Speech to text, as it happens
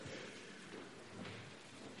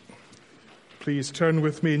Please turn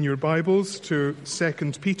with me in your Bibles to 2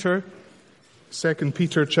 Peter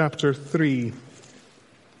chapter 3.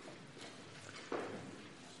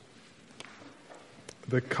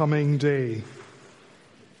 The coming day.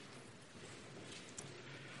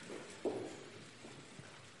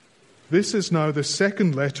 This is now the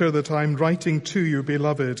second letter that I'm writing to you,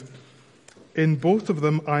 beloved. In both of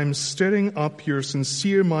them, I'm stirring up your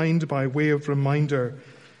sincere mind by way of reminder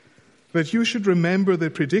that you should remember the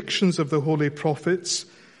predictions of the holy prophets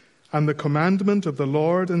and the commandment of the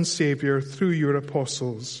Lord and Saviour through your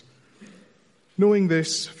apostles. Knowing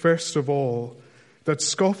this, first of all, that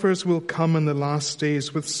scoffers will come in the last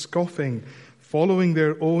days with scoffing, following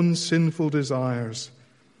their own sinful desires.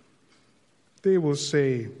 They will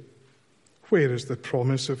say, "Where is the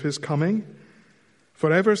promise of his coming?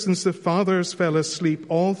 For ever since the fathers fell asleep,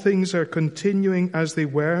 all things are continuing as they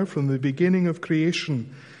were from the beginning of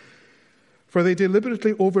creation." For they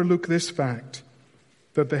deliberately overlook this fact,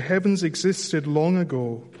 that the heavens existed long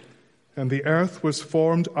ago, and the earth was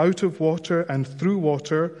formed out of water and through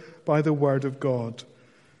water by the word of God,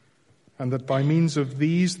 and that by means of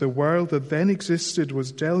these the world that then existed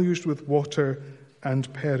was deluged with water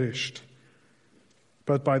and perished.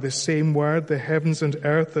 But by the same word the heavens and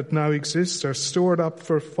earth that now exist are stored up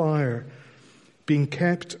for fire, being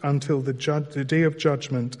kept until the day of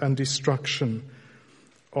judgment and destruction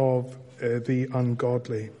of the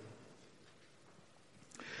ungodly.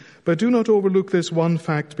 But do not overlook this one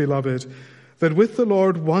fact, beloved, that with the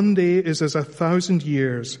Lord 1 day is as 1,000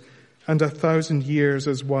 years, and 1,000 years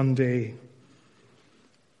as 1 day.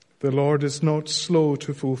 The Lord is not slow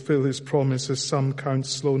to fulfill his promise, as some count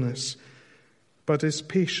slowness, but is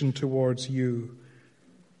patient towards you,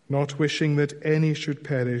 not wishing that any should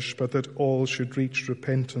perish, but that all should reach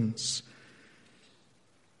repentance.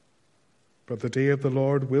 But the day of the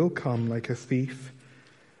Lord will come like a thief,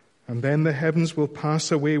 and then the heavens will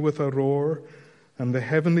pass away with a roar, and the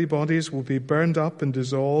heavenly bodies will be burned up and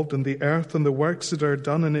dissolved, and the earth and the works that are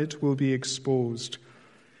done in it will be exposed.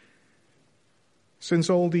 Since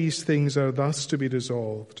all these things are thus to be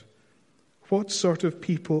dissolved, what sort of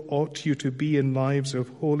people ought you to be in lives of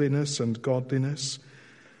holiness and godliness,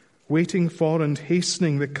 waiting for and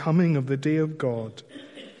hastening the coming of the day of God,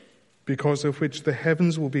 because of which the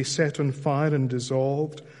heavens will be set on fire and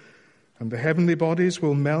dissolved, and the heavenly bodies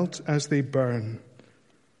will melt as they burn?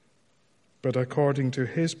 But according to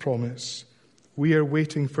his promise, we are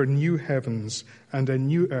waiting for new heavens and a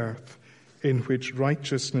new earth in which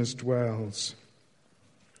righteousness dwells.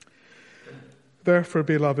 Therefore,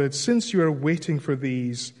 beloved, since you are waiting for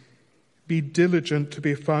these, be diligent to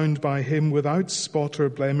be found by him without spot or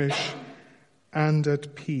blemish and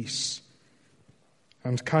at peace.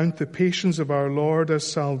 And count the patience of our Lord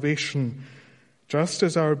as salvation, just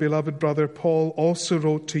as our beloved brother Paul also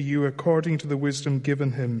wrote to you according to the wisdom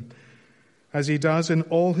given him, as he does in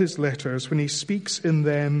all his letters when he speaks in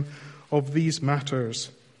them of these matters.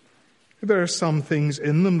 There are some things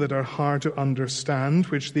in them that are hard to understand,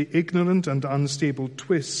 which the ignorant and unstable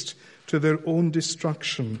twist to their own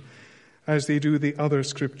destruction, as they do the other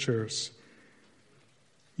scriptures.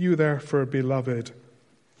 You therefore, beloved,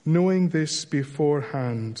 knowing this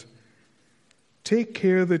beforehand, take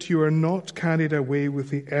care that you are not carried away with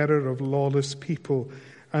the error of lawless people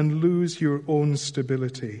and lose your own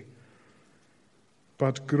stability,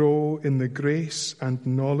 but grow in the grace and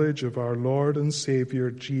knowledge of our Lord and Saviour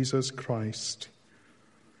Jesus Christ.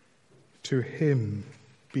 To him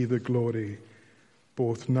be the glory,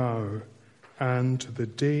 both now and to the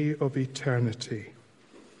day of eternity.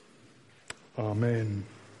 Amen.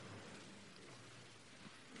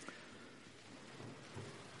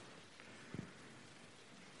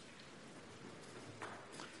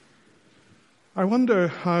 I wonder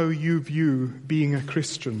how you view being a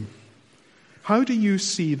Christian. How do you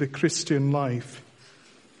see the Christian life?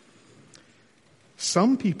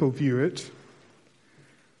 Some people view it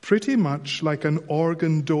pretty much like an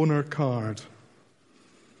organ donor card.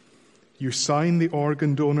 You sign the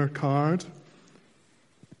organ donor card,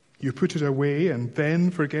 you put it away and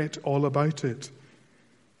then forget all about it.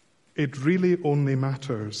 It really only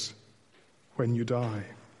matters when you die.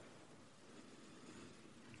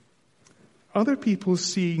 Other people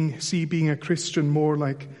see being a Christian more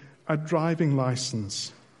like a driving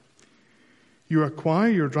license. You acquire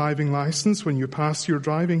your driving license when you pass your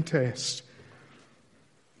driving test.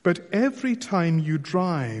 But every time you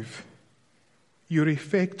drive, you're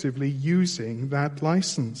effectively using that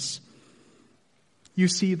license. You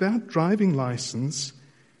see, that driving license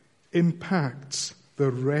impacts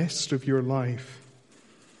the rest of your life.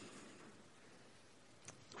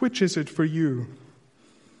 Which is it for you?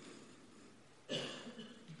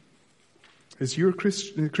 Is your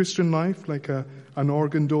Christian life like an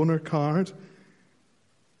organ donor card?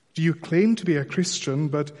 Do you claim to be a Christian,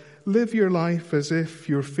 but live your life as if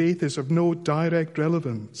your faith is of no direct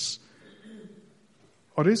relevance?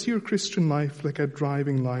 Or is your Christian life like a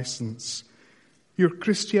driving license? Your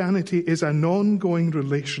Christianity is an ongoing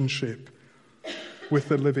relationship with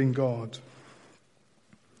the living God.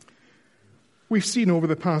 We've seen over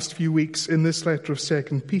the past few weeks in this letter of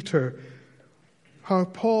 2 Peter how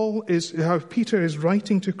Peter is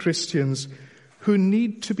writing to Christians who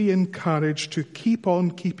need to be encouraged to keep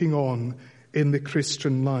on keeping on in the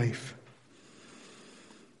Christian life.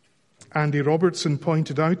 Andy Robertson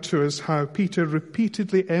pointed out to us how Peter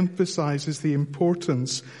repeatedly emphasizes the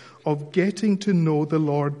importance of getting to know the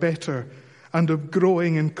Lord better and of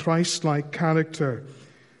growing in Christ-like character.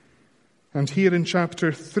 And here in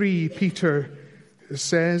chapter 3, Peter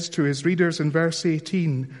says to his readers in verse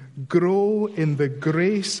 18, "Grow in the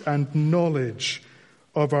grace and knowledge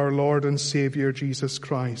of our Lord and Savior Jesus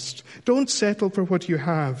Christ." Don't settle for what you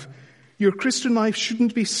have. Your Christian life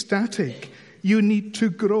shouldn't be static. You need to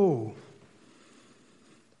grow.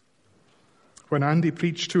 When Andy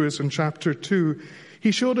preached to us in chapter 2,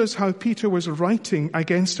 he showed us how Peter was writing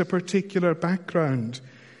against a particular background.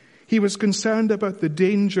 He was concerned about the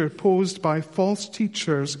danger posed by false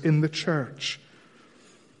teachers in the church.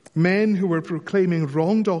 Men who were proclaiming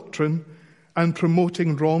wrong doctrine and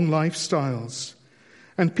promoting wrong lifestyles.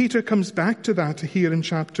 And Peter comes back to that here in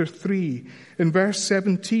chapter 3. In verse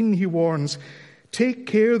 17 he warns, "Take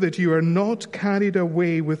care that you are not carried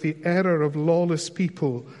away with the error of lawless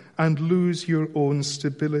people and lose your own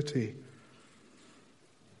stability."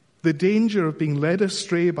 The danger of being led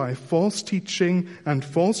astray by false teaching and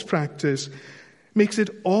false practice makes it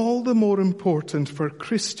all the more important for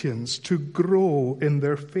Christians to grow in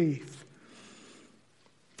their faith.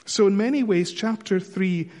 So in many ways, chapter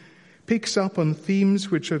 3 picks up on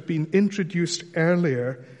themes which have been introduced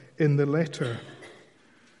earlier in the letter.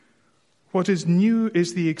 What is new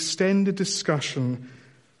is the extended discussion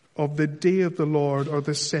of the day of the Lord, or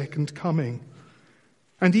the second coming.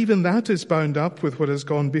 And even that is bound up with what has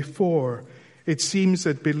gone before. It seems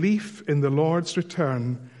that belief in the Lord's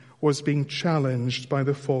return was being challenged by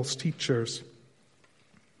the false teachers.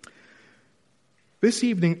 This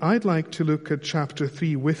evening, I'd like to look at chapter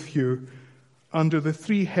 3 with you under the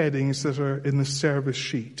 3 headings that are in the service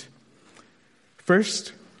sheet.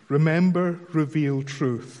 First, remember, reveal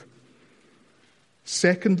truth.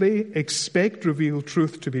 Secondly, expect revealed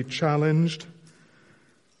truth to be challenged.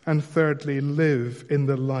 And thirdly, live in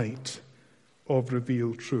the light of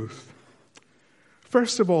revealed truth.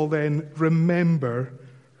 First of all, then, remember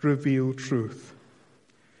revealed truth.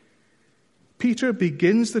 Peter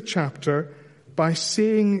begins the chapter by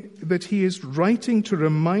saying that he is writing to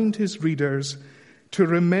remind his readers to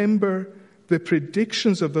remember the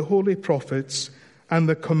predictions of the holy prophets and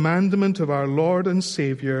the commandment of our Lord and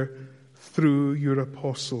Savior through your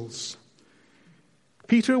apostles.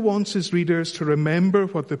 Peter wants his readers to remember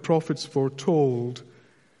what the prophets foretold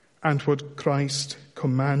and what Christ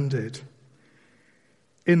commanded.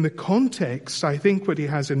 In the context, I think what he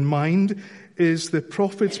has in mind is the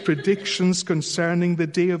prophets' predictions concerning the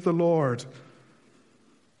day of the Lord,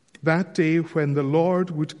 that day when the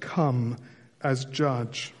Lord would come as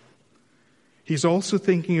judge. He's also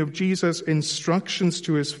thinking of Jesus' instructions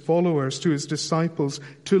to his followers, to his disciples,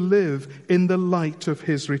 to live in the light of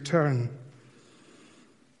his return.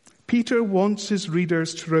 Peter wants his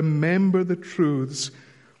readers to remember the truths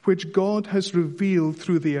which God has revealed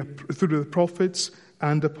through the prophets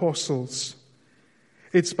and apostles.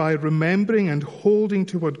 It's by remembering and holding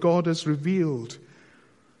to what God has revealed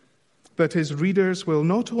that his readers will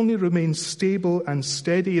not only remain stable and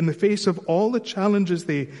steady in the face of all the challenges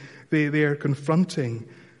they are confronting,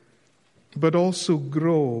 but also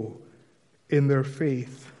grow in their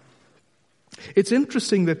faith. It's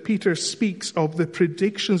interesting that Peter speaks of the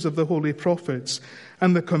predictions of the holy prophets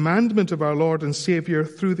and the commandment of our Lord and Savior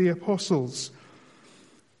through the apostles.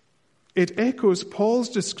 It echoes Paul's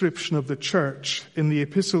description of the church in the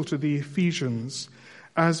epistle to the Ephesians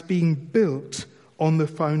as being built on the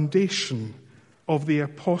foundation of the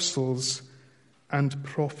apostles and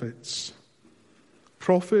prophets.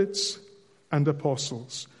 Prophets and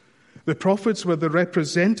apostles. The prophets were the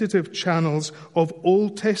representative channels of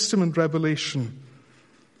Old Testament revelation,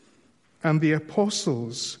 and the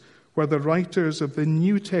apostles were the writers of the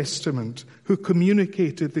New Testament who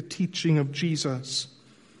communicated the teaching of Jesus.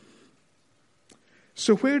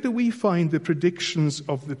 So where do we find the predictions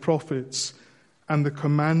of the prophets and the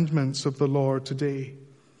commandments of the Lord today?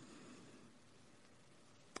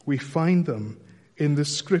 We find them in the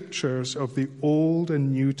scriptures of the Old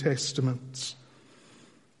and New Testaments.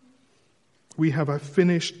 We have a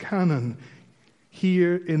finished canon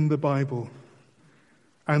here in the Bible,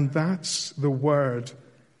 and that's the word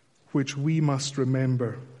which we must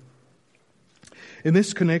remember. In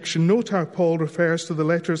this connection, note how Paul refers to the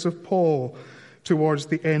letters of Paul towards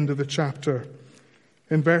the end of the chapter.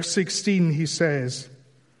 In verse 16 he says,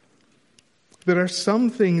 "There are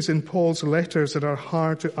some things in Paul's letters that are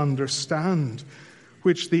hard to understand,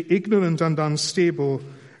 which the ignorant and unstable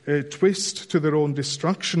twist to their own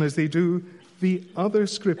destruction as they do the other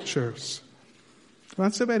scriptures."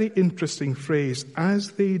 That's a very interesting phrase,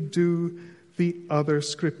 as they do the other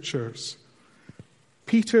scriptures.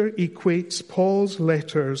 Peter equates Paul's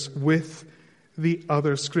letters with the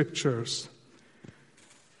other scriptures.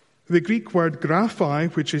 The Greek word graphi,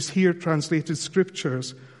 which is here translated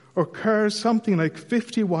scriptures, occurs something like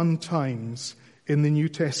 51 times in the New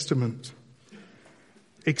Testament.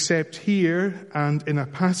 Except here and in a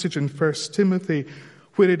passage in 1 Timothy,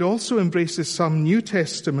 where it also embraces some New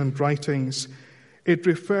Testament writings, it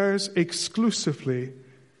refers exclusively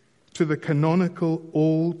to the canonical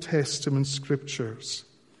Old Testament scriptures.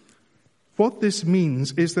 What this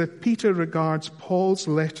means is that Peter regards Paul's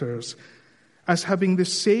letters as having the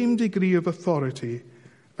same degree of authority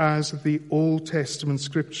as the Old Testament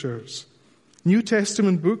scriptures. New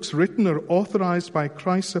Testament books written or authorized by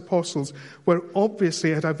Christ's apostles were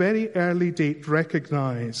obviously at a very early date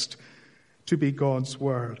recognized to be God's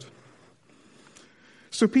word.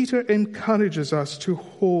 So Peter encourages us to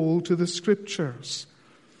hold to the scriptures.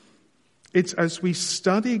 It's as we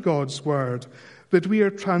study God's word that we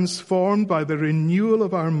are transformed by the renewal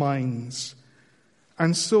of our minds,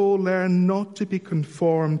 and so learn not to be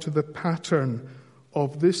conformed to the pattern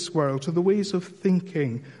of this world, to the ways of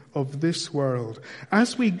thinking of this world.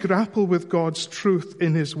 As we grapple with God's truth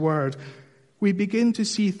in his word, we begin to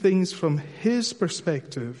see things from his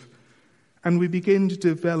perspective, and we begin to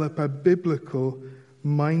develop a biblical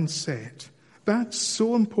mindset. That's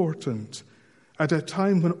so important at a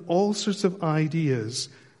time when all sorts of ideas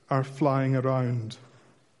are flying around.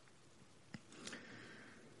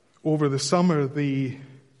 Over the summer, the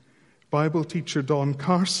Bible teacher Don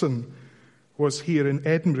Carson was here in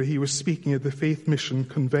Edinburgh. He was speaking at the Faith Mission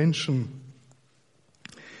Convention.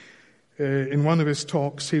 In one of his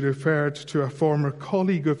talks, he referred to a former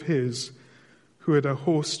colleague of his who had a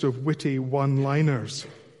host of witty one-liners.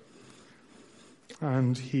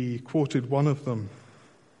 And he quoted one of them.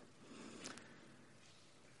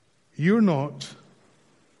 "You're not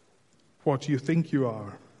what you think you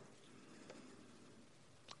are.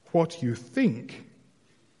 What you think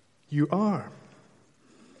you are.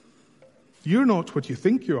 You're not what you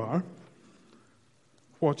think you are.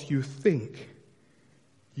 What you think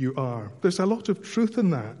you are." There's a lot of truth in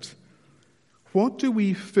that. What do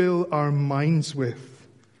we fill our minds with?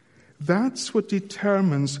 That's what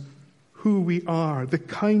determines who we are, the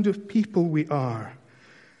kind of people we are.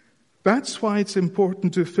 That's why it's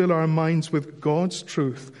important to fill our minds with God's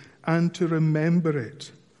truth and to remember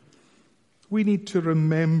it. We need to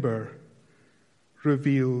remember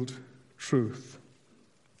revealed truth.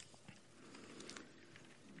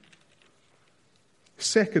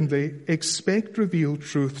 Secondly, expect revealed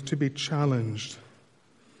truth to be challenged.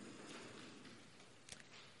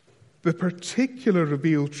 The particular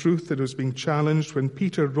revealed truth that was being challenged when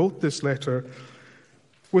Peter wrote this letter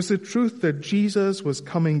was the truth that Jesus was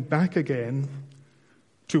coming back again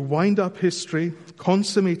to wind up history,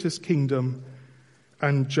 consummate his kingdom,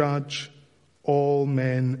 and judge all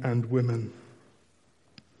men and women.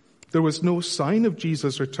 There was no sign of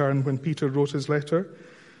Jesus' return when Peter wrote his letter,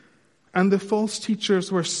 and the false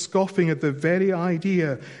teachers were scoffing at the very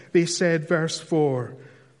idea. They said, verse 4,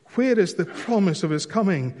 "Where is the promise of his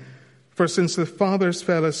coming? For since the fathers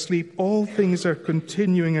fell asleep, all things are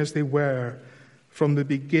continuing as they were from the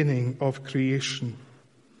beginning of creation."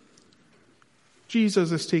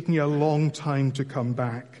 Jesus is taking a long time to come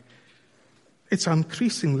back. It's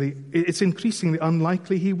increasingly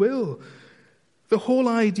unlikely he will. The whole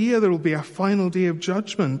idea there will be a final day of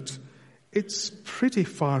judgment, it's pretty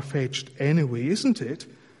far-fetched anyway, isn't it?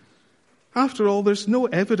 After all, there's no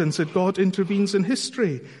evidence that God intervenes in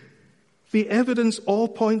history. The evidence all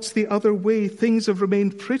points the other way. Things have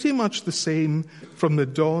remained pretty much the same from the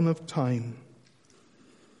dawn of time.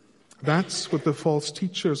 That's what the false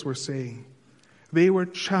teachers were saying. They were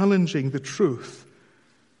challenging the truth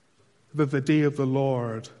that the day of the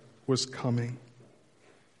Lord was coming.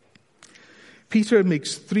 Peter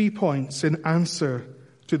makes 3 points in answer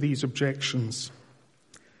to these objections.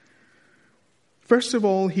 First of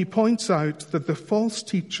all, he points out that the false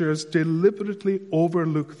teachers deliberately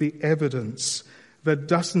overlook the evidence that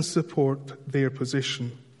doesn't support their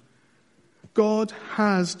position. God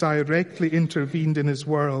has directly intervened in his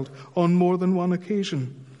world on more than one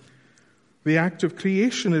occasion. The act of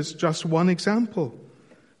creation is just one example.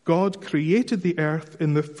 God created the earth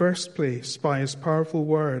in the first place by his powerful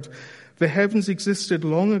word. The heavens existed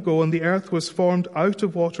long ago, and the earth was formed out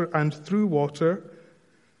of water and through water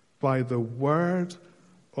by the word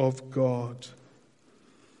of God.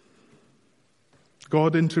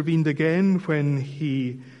 God intervened again when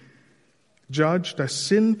he judged a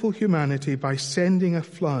sinful humanity by sending a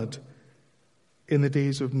flood in the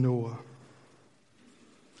days of Noah.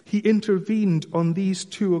 He intervened on these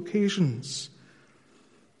two occasions.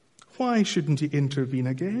 Why shouldn't he intervene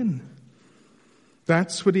again?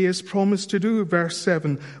 That's what he has promised to do. Verse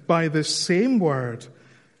 7, by the same word,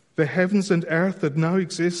 the heavens and earth that now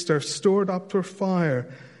exist are stored up for fire,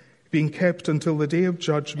 being kept until the day of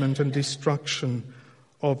judgment and destruction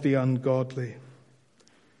of the ungodly.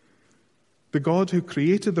 The God who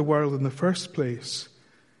created the world in the first place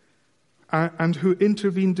and who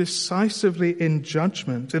intervened decisively in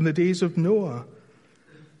judgment in the days of Noah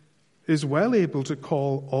is well able to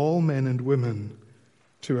call all men and women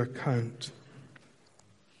to account.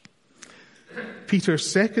 Peter's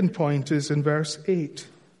second point is in verse 8.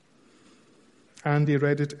 Andy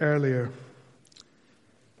read it earlier.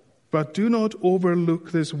 But do not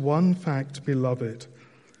overlook this one fact, beloved,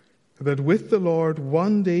 that with the Lord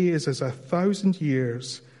 1 day is as 1,000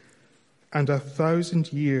 years, and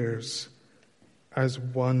 1,000 years as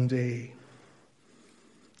 1 day.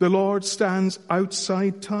 The Lord stands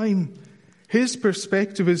outside time. His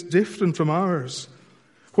perspective is different from ours.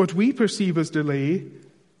 What we perceive as delay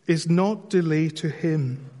is not delay to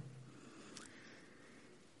him.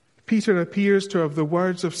 Peter appears to have the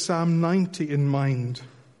words of Psalm 90 in mind.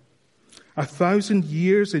 1,000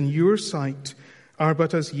 years in your sight are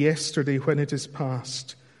but as yesterday when it is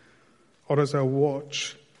past, or as a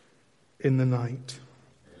watch in the night.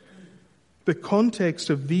 The context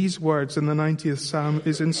of these words in the 90th Psalm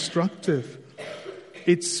is instructive.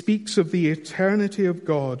 It speaks of the eternity of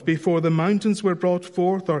God. Before the mountains were brought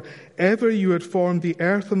forth, or ever you had formed the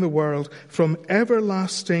earth and the world, from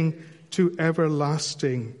everlasting to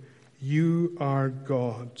everlasting, you are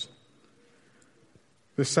God.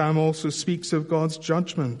 The psalm also speaks of God's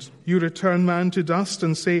judgment. You return man to dust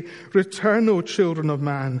and say, return, O children of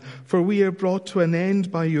man, for we are brought to an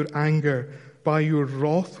end by your anger. By your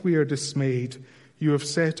wrath we are dismayed. You have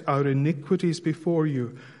set our iniquities before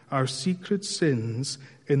you, our secret sins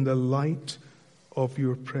in the light of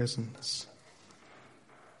your presence.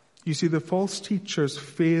 You see, the false teachers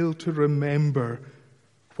failed to remember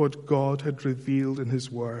what God had revealed in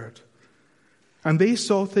his word. And they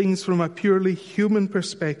saw things from a purely human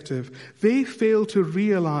perspective. They failed to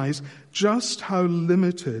realize just how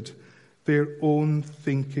limited their own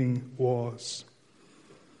thinking was.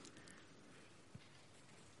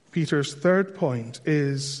 Peter's third point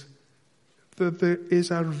is that there is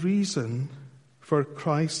a reason for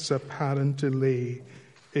Christ's apparent delay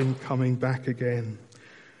in coming back again.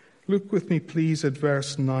 Look with me, please, at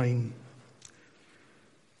verse 9.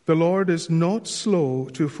 The Lord is not slow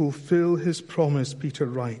to fulfill his promise, Peter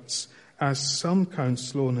writes, as some count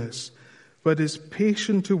slowness, but is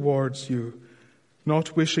patient towards you,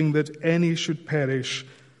 not wishing that any should perish,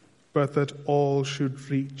 but that all should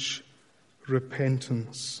reach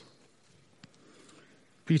repentance.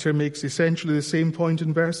 Peter makes essentially the same point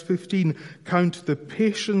in verse 15. Count the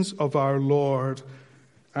patience of our Lord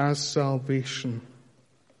as salvation.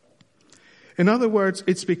 In other words,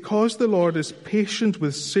 it's because the Lord is patient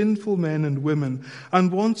with sinful men and women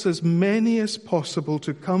and wants as many as possible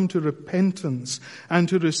to come to repentance and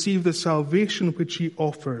to receive the salvation which he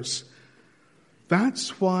offers.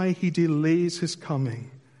 That's why he delays his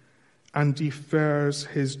coming and defers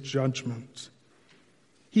his judgment.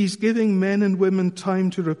 He's giving men and women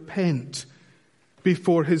time to repent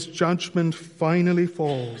before his judgment finally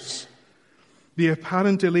falls. The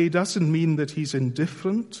apparent delay doesn't mean that he's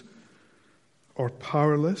indifferent or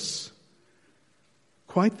powerless.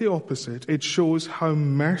 Quite the opposite. It shows how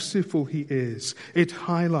merciful he is. It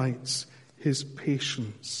highlights his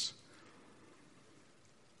patience.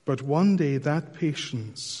 But one day that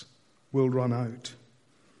patience will run out.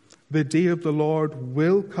 The day of the Lord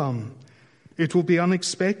will come. It will be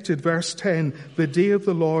unexpected. Verse 10, the day of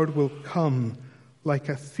the Lord will come like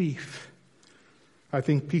a thief. I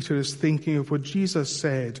think Peter is thinking of what Jesus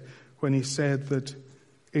said when he said that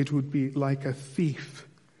it would be like a thief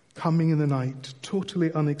coming in the night,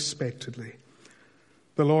 totally unexpectedly.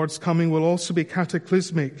 The Lord's coming will also be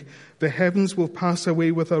cataclysmic. The heavens will pass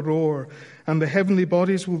away with a roar, and the heavenly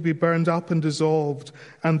bodies will be burned up and dissolved,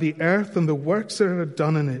 and the earth and the works that are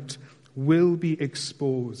done in it will be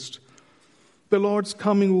exposed. The Lord's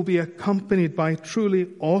coming will be accompanied by truly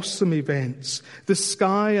awesome events. The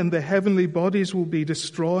sky and the heavenly bodies will be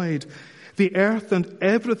destroyed. The earth and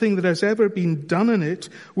everything that has ever been done in it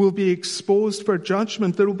will be exposed for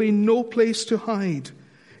judgment. There will be no place to hide.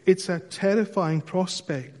 It's a terrifying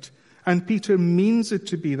prospect, and Peter means it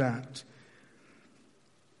to be that.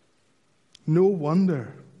 No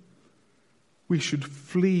wonder we should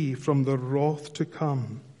flee from the wrath to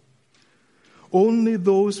come. Only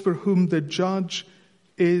those for whom the judge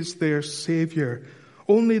is their Savior,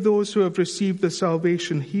 only those who have received the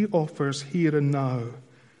salvation he offers here and now,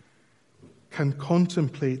 can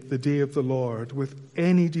contemplate the day of the Lord with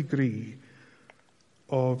any degree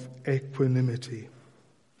of equanimity.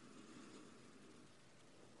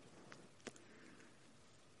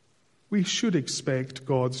 We should expect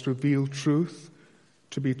God's revealed truth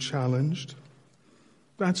to be challenged.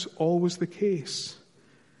 That's always the case.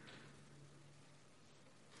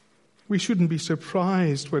 We shouldn't be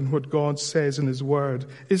surprised when what God says in His Word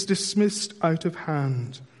is dismissed out of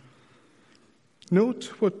hand.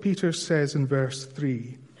 Note what Peter says in verse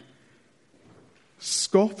 3.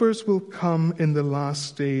 Scoffers will come in the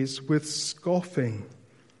last days with scoffing,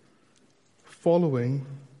 following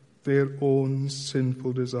their own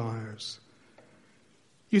sinful desires.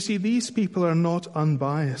 You see, these people are not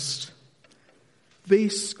unbiased. They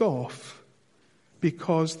scoff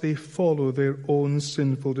because they follow their own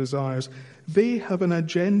sinful desires. They have an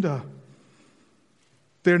agenda.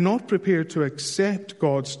 They're not prepared to accept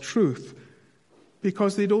God's truth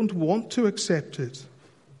because they don't want to accept it.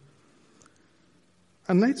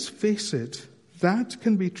 And let's face it, that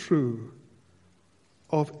can be true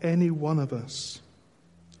of any one of us.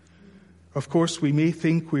 Of course, we may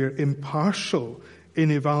think we're impartial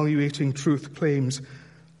in evaluating truth claims,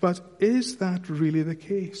 but is that really the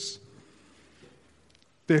case?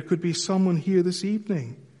 There could be someone here this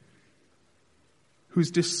evening who's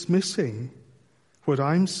dismissing what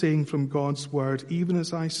I'm saying from God's Word even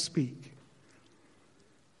as I speak.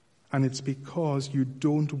 And it's because you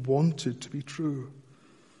don't want it to be true.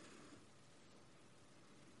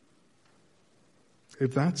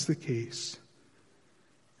 If that's the case,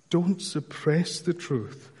 don't suppress the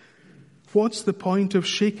truth. What's the point of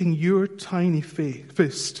shaking your tiny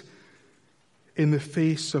fist in the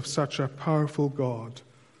face of such a powerful God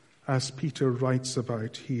as Peter writes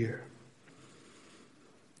about here?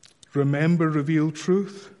 Remember revealed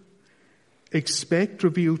truth. Expect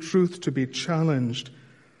revealed truth to be challenged.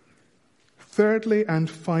 Thirdly and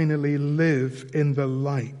finally, live in the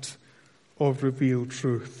light of revealed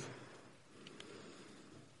truth.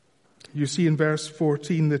 You see in verse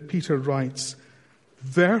 14 that Peter writes,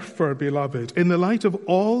 therefore, beloved, in the light of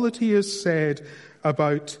all that he has said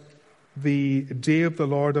about the day of the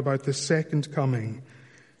Lord, about the second coming,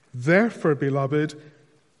 therefore, beloved,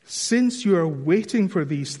 since you are waiting for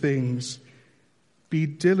these things, be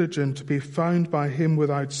diligent to be found by him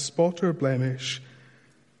without spot or blemish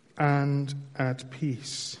and at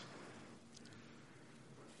peace.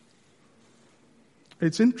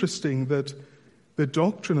 It's interesting that the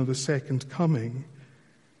doctrine of the second coming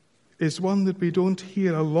is one that we don't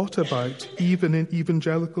hear a lot about, even in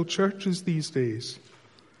evangelical churches these days.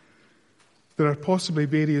 There are possibly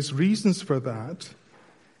various reasons for that.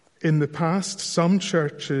 In the past, some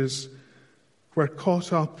churches were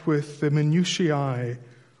caught up with the minutiae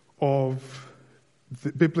of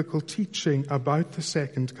the biblical teaching about the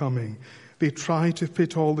second coming. They tried to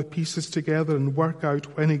fit all the pieces together and work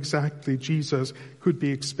out when exactly Jesus could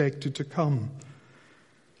be expected to come.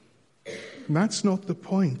 And that's not the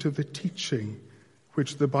point of the teaching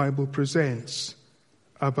which the Bible presents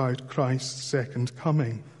about Christ's second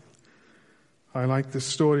coming. I like the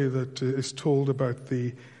story that is told about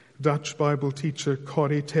the Dutch Bible teacher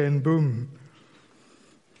Corrie ten Boom.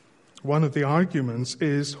 One of the arguments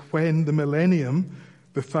is when the millennium,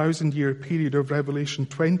 the 1,000-year period of Revelation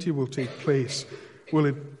 20 will take place. Will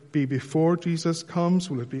it be before Jesus comes?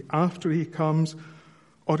 Will it be after he comes?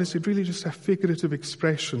 Or is it really just a figurative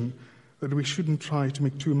expression that we shouldn't try to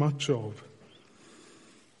make too much of?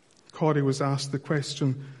 Corrie was asked the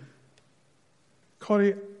question,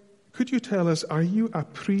 Corrie, could you tell us, are you an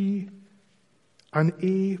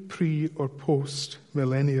A, pre, or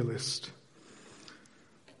post-millennialist?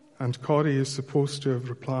 And Corrie is supposed to have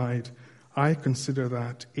replied, I consider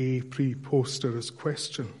that a preposterous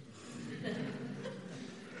question.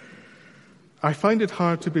 I find it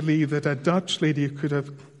hard to believe that a Dutch lady could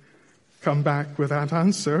have come back with that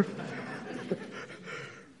answer.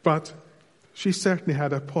 But she certainly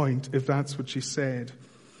had a point, if that's what she said.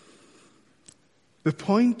 The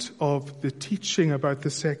point of the teaching about the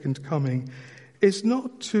second coming is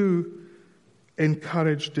not to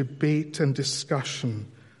encourage debate and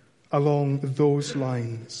discussion along those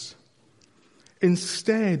lines.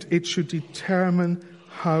 Instead, it should determine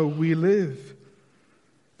how we live.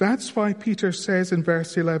 That's why Peter says in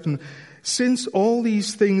verse 11, "Since all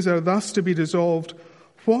these things are thus to be dissolved,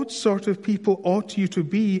 what sort of people ought you to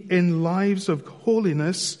be in lives of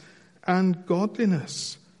holiness and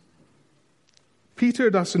godliness?" Peter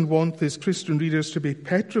doesn't want his Christian readers to be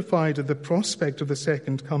petrified at the prospect of the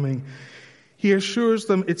second coming. He assures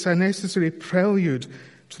them it's a necessary prelude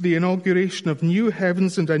to the inauguration of new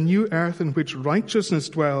heavens and a new earth in which righteousness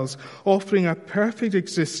dwells, offering a perfect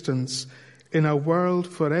existence in a world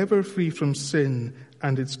forever free from sin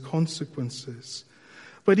and its consequences.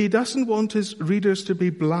 But he doesn't want his readers to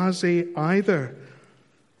be blasé either.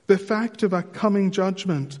 The fact of a coming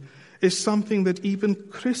judgment is something that even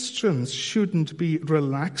Christians shouldn't be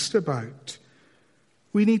relaxed about.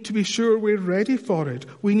 We need to be sure we're ready for it.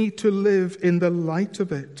 We need to live in the light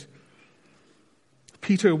of it.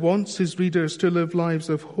 Peter wants his readers to live lives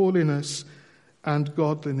of holiness and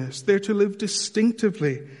godliness. They're to live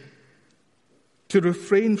distinctively, to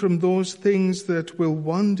refrain from those things that will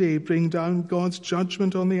one day bring down God's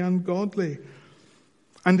judgment on the ungodly,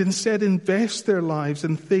 and instead invest their lives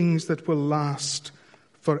in things that will last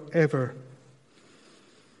forever.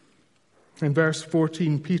 In verse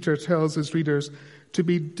 14, Peter tells his readers to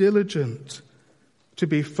be diligent, to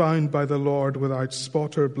be found by the Lord without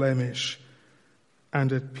spot or blemish,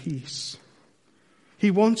 and at peace.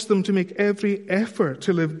 He wants them to make every effort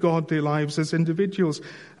to live godly lives as individuals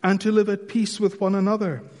and to live at peace with one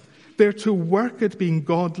another. They're to work at being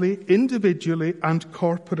godly individually and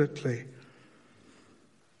corporately.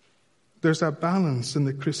 There's a balance in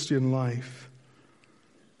the Christian life.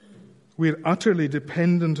 We're utterly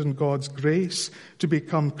dependent on God's grace to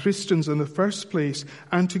become Christians in the first place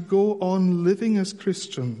and to go on living as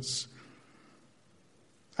Christians.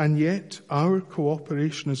 And yet, our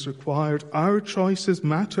cooperation is required. Our choices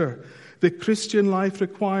matter. The Christian life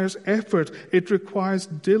requires effort. It requires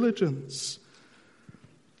diligence.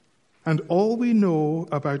 And all we know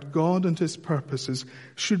about God and His purposes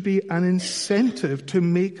should be an incentive to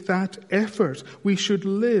make that effort. We should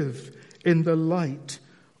live in the light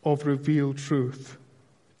of revealed truth.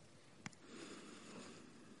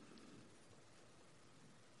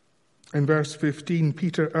 In verse 15,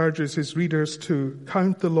 Peter urges his readers to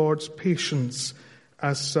count the Lord's patience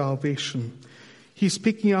as salvation. He's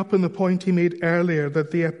picking up on the point he made earlier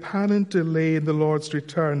that the apparent delay in the Lord's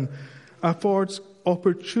return affords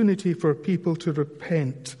opportunity for people to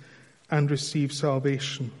repent and receive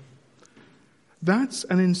salvation. That's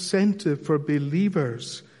an incentive for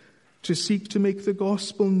believers to seek to make the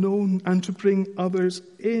gospel known and to bring others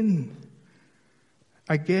in.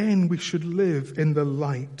 Again, we should live in the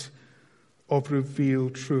light of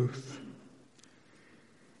revealed truth.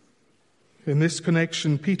 In this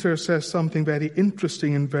connection, Peter says something very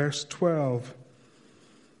interesting in verse 12.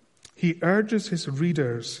 He urges his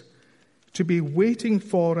readers to be waiting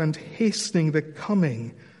for and hastening the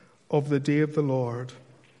coming of the day of the Lord.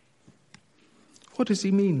 What does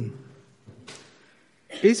he mean?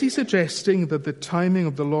 Is he suggesting that the timing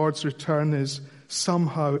of the Lord's return is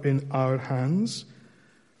somehow in our hands?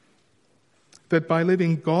 That by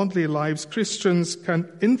living godly lives, Christians can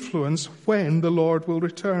influence when the Lord will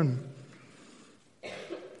return?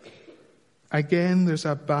 Again, there's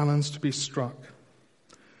a balance to be struck.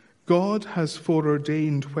 God has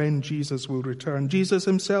foreordained when Jesus will return. Jesus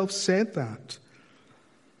himself said that.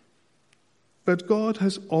 But God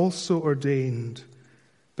has also ordained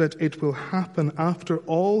that it will happen after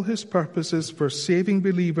all his purposes for saving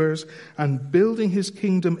believers and building his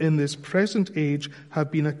kingdom in this present age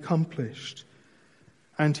have been accomplished.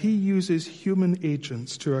 And he uses human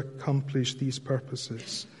agents to accomplish these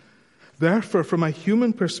purposes. Therefore, from a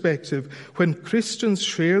human perspective, when Christians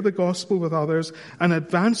share the gospel with others and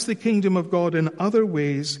advance the kingdom of God in other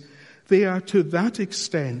ways, they are to that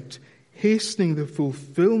extent hastening the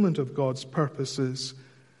fulfillment of God's purposes,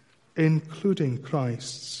 including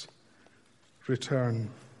Christ's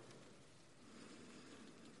return.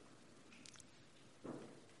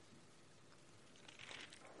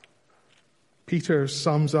 Peter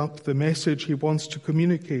sums up the message he wants to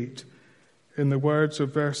communicate in the words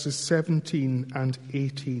of verses 17 and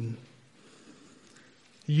 18.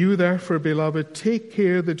 You therefore, beloved, take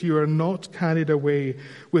care that you are not carried away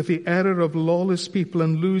with the error of lawless people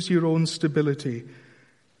and lose your own stability,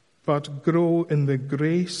 but grow in the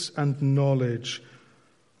grace and knowledge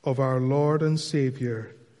of our Lord and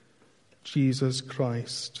Savior, Jesus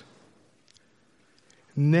Christ.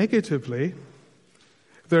 Negatively,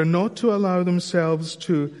 they're not to allow themselves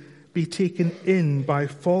to be taken in by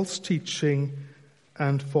false teaching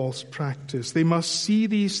and false practice. They must see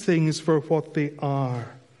these things for what they are.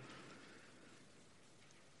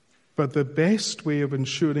 But the best way of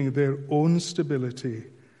ensuring their own stability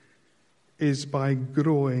is by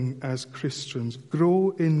growing as Christians.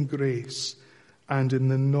 Grow in grace and in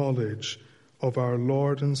the knowledge of our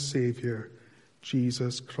Lord and Savior,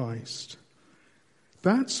 Jesus Christ.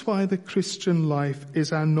 That's why the Christian life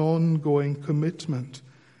is an ongoing commitment.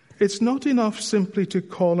 It's not enough simply to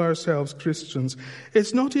call ourselves Christians.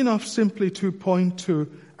 It's not enough simply to point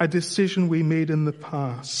to a decision we made in the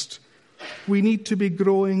past. We need to be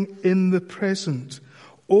growing in the present.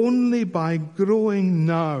 Only by growing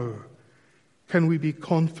now can we be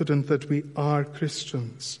confident that we are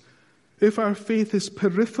Christians. If our faith is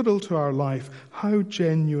peripheral to our life, how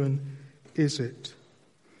genuine is it?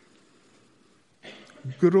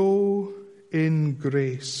 Grow in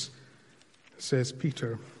grace, says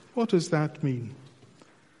Peter. What does that mean?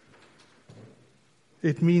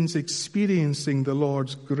 It means experiencing the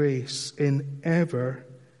Lord's grace in ever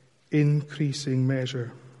increasing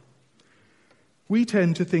measure. We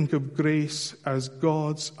tend to think of grace as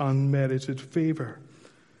God's unmerited favor,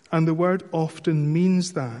 and the word often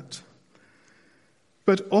means that.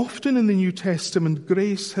 But often in the New Testament,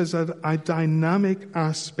 grace has a dynamic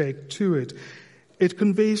aspect to it. It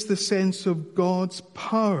conveys the sense of God's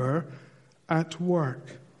power at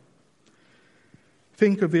work.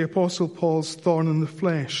 Think of the Apostle Paul's thorn in the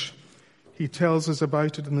flesh. He tells us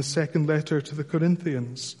about it in the second letter to the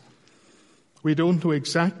Corinthians. We don't know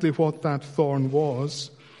exactly what that thorn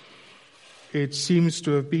was. It seems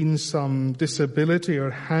to have been some disability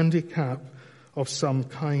or handicap of some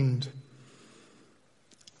kind.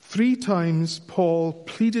 3 times Paul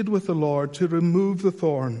pleaded with the Lord to remove the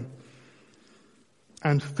thorn.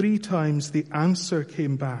 And 3 times the answer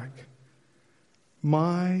came back.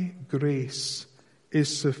 My grace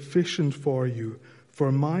is sufficient for you,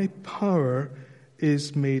 for my power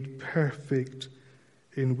is made perfect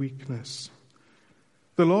in weakness.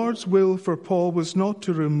 The Lord's will for Paul was not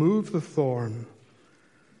to remove the thorn,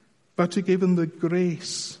 but to give him the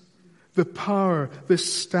grace, the power, the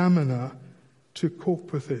stamina to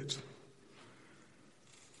cope with it.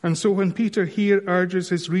 And so when Peter here urges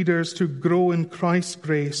his readers to grow in Christ's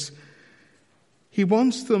grace, he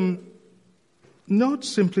wants them not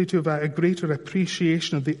simply to have a greater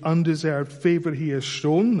appreciation of the undeserved favor he has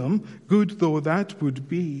shown them, good though that would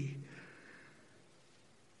be,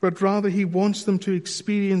 but rather he wants them to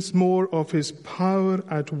experience more of his power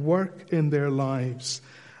at work in their lives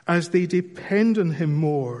as they depend on him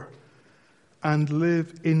more and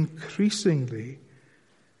live increasingly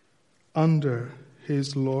under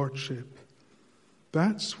his lordship.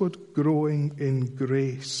 That's what growing in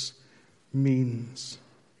grace means.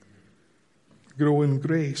 Grow in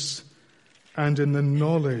grace and in the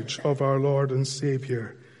knowledge of our Lord and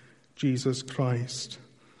Savior, Jesus Christ.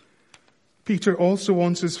 Peter also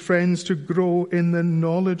wants his friends to grow in the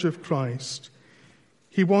knowledge of Christ.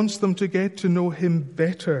 He wants them to get to know him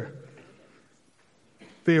better.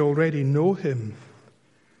 They already know him,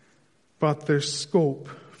 but there's scope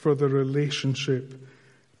for the relationship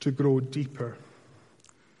to grow deeper.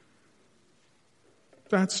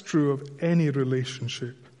 That's true of any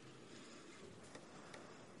relationship.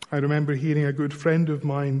 I remember hearing a good friend of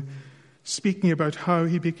mine speaking about how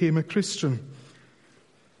he became a Christian.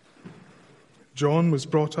 John was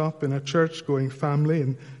brought up in a church-going family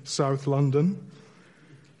in South London.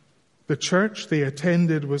 The church they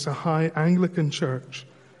attended was a high Anglican church,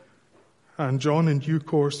 and John in due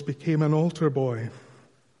course became an altar boy.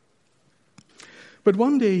 But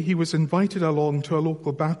one day he was invited along to a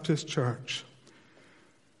local Baptist church.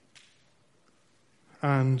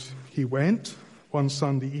 And he went one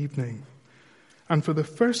Sunday evening. And for the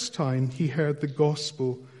first time he heard the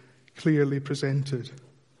gospel clearly presented.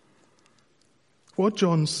 What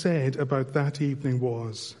John said about that evening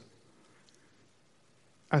was,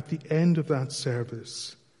 at the end of that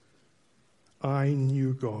service, I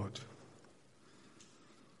knew God.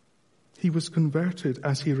 He was converted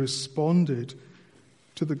as he responded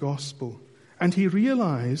to the gospel. And he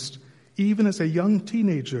realized, even as a young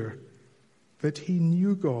teenager, that he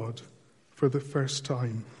knew God for the first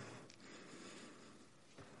time.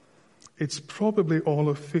 It's probably all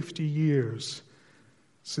of 50 years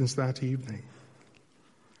since that evening.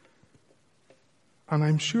 And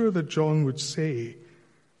I'm sure that John would say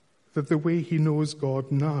that the way he knows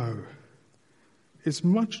God now is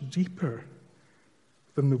much deeper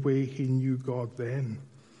than the way he knew God then.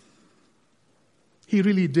 He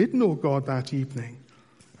really did know God that evening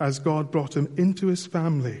as God brought him into his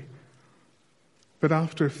family. But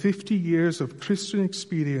after 50 years of Christian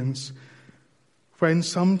experience, when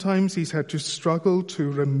sometimes he's had to struggle to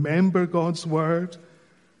remember God's word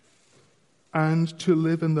and to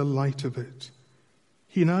live in the light of it,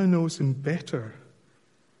 he now knows him better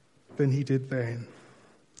than he did then.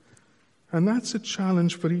 And that's a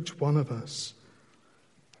challenge for each one of us.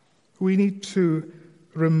 We need to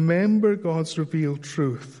remember God's revealed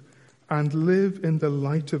truth and live in the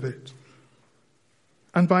light of it.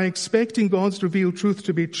 And by expecting God's revealed truth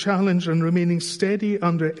to be challenged and remaining steady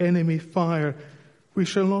under enemy fire, we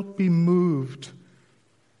shall not be moved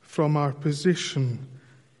from our position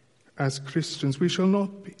as Christians. We shall not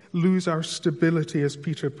lose our stability, as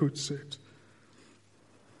Peter puts it.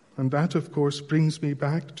 And that, of course, brings me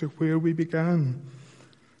back to where we began.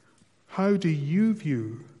 How do you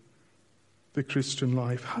view the Christian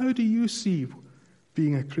life? How do you see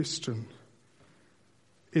being a Christian?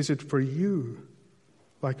 Is it for you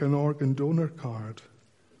like an organ donor card?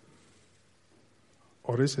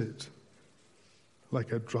 Or is it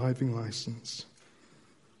like a driving license?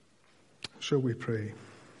 Shall we pray?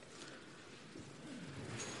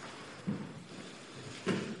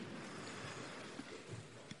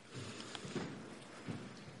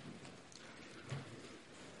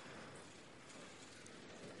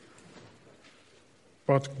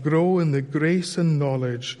 But grow in the grace and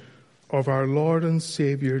knowledge of our Lord and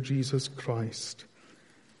Saviour Jesus Christ.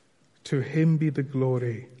 To him be the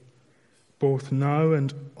glory, both now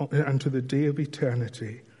and to the day of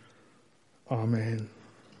eternity. Amen.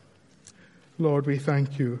 Lord, we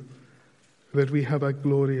thank you that we have a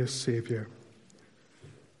glorious Saviour.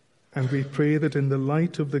 And we pray that in the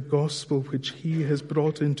light of the gospel which he has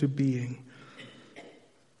brought into being,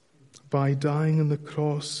 by dying on the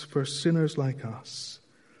cross for sinners like us,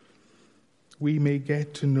 we may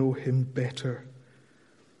get to know him better.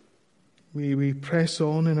 May we press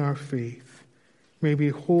on in our faith. May we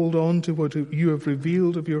hold on to what you have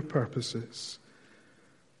revealed of your purposes.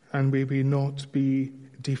 And may we not be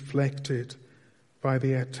deflected by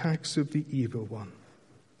the attacks of the evil one.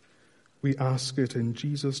 We ask it in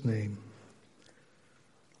Jesus' name.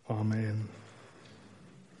 Amen.